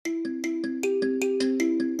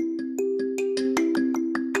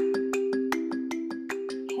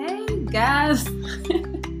Guys,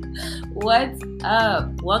 what's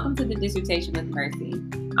up? Welcome to the Dissertation with Mercy.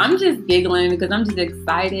 I'm just giggling because I'm just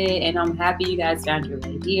excited and I'm happy you guys found your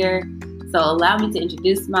way here. So allow me to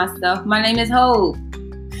introduce myself. My name is Hope.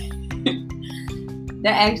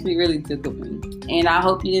 That actually really tickled me. And I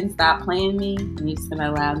hope you didn't stop playing me and you're just going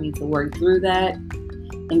to allow me to work through that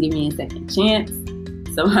and give me a second chance.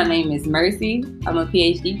 So my name is Mercy. I'm a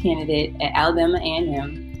PhD candidate at Alabama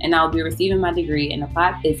A&M, and I'll be receiving my degree in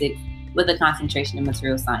applied physics with a concentration in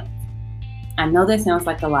material science. I know that sounds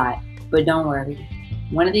like a lot, but don't worry.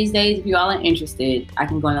 One of these days, if you all are interested, I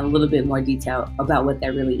can go in a little bit more detail about what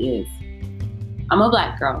that really is. I'm a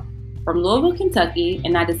Black girl from Louisville, Kentucky,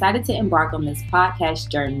 and I decided to embark on this podcast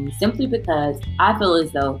journey simply because I feel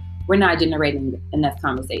as though we're not generating enough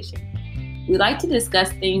conversation. We like to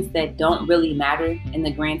discuss things that don't really matter in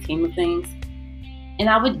the grand scheme of things, and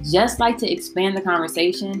I would just like to expand the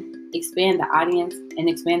conversation, expand the audience, and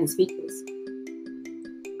expand the speakers.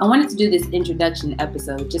 I wanted to do this introduction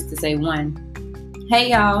episode just to say, one,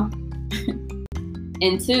 hey y'all,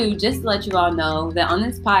 and two, just to let you all know that on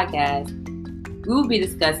this podcast, we will be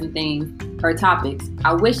discussing things or topics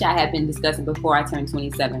I wish I had been discussing before I turned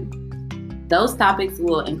 27. Those topics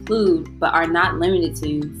will include, but are not limited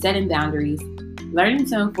to, setting boundaries, learning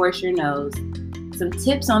to enforce your no's, some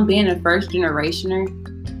tips on being a first generationer,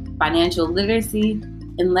 financial literacy,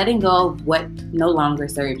 and letting go of what no longer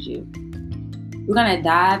serves you. We're going to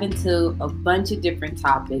dive into a bunch of different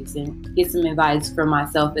topics and get some advice from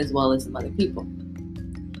myself as well as some other people.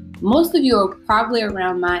 Most of you are probably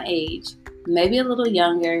around my age, maybe a little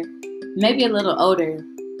younger, maybe a little older.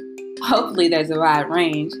 Hopefully there's a wide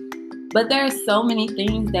range. But there are so many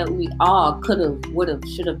things that we all could have, would have,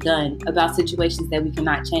 should have done about situations that we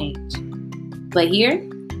cannot change. But here,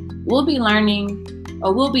 we'll be learning,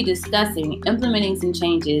 or we'll be discussing implementing some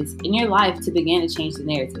changes in your life to begin to change the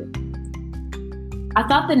narrative. I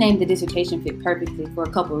thought the name of the dissertation fit perfectly for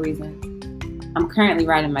a couple reasons. I'm currently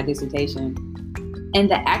writing my dissertation, and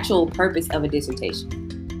the actual purpose of a dissertation.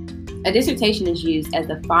 A dissertation is used as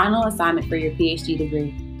the final assignment for your PhD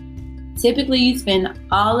degree. Typically, you spend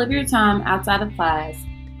all of your time outside of class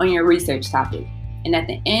on your research topic, and at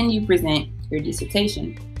the end, you present your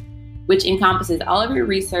dissertation, which encompasses all of your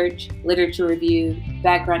research, literature review,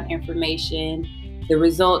 background information, the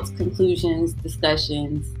results, conclusions,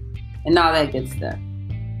 discussions, and all that good stuff.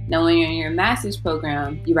 Now, when you're in your master's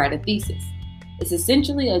program, you write a thesis. It's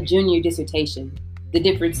essentially a junior dissertation. The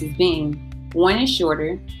differences being, one is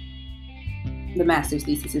shorter, the master's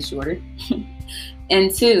thesis is shorter,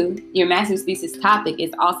 and two, your master's thesis topic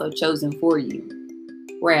is also chosen for you,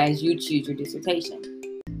 whereas you choose your dissertation.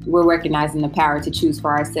 We're recognizing the power to choose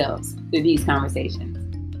for ourselves through these conversations.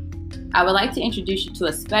 I would like to introduce you to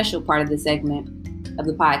a special part of the segment of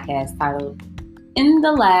the podcast titled In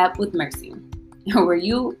the Lab with Mercy, where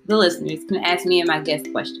you, the listeners, can ask me and my guests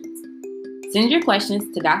questions. Send your questions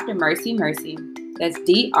to Dr. Mercy Mercy, that's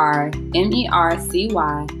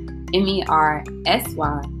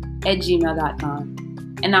DrMercyMersy@gmail.com,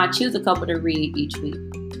 and I'll choose a couple to read each week.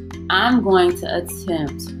 I'm going to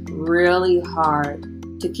attempt really hard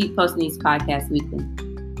to keep posting these podcasts weekly,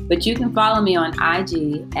 but you can follow me on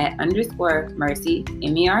IG at _Mercy, MERCY,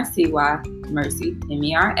 Mercy, MERSY,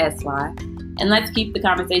 and let's keep the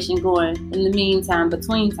conversation going in the meantime,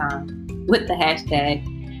 between time, with the hashtag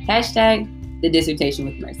the dissertation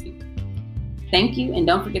with Mercy. Thank you, and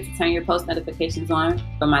don't forget to turn your post notifications on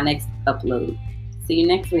for my next upload. See you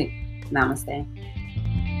next week. Namaste.